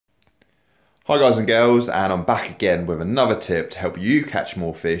Hi guys and girls, and I'm back again with another tip to help you catch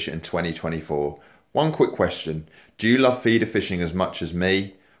more fish in 2024. One quick question, do you love feeder fishing as much as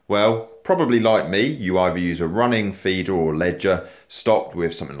me? Well, probably like me, you either use a running feeder or ledger stocked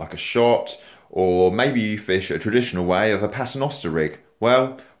with something like a shot, or maybe you fish a traditional way of a paternoster rig.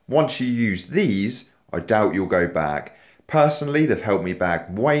 Well, once you use these, I doubt you'll go back. Personally, they've helped me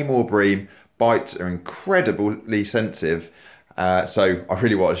bag way more bream, bites are incredibly sensitive, so I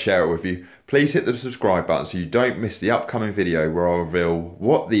really want to share it with you. Please hit the subscribe button so you don't miss the upcoming video where I'll reveal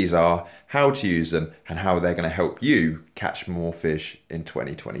what these are, how to use them, and how they're going to help you catch more fish in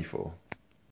 2024.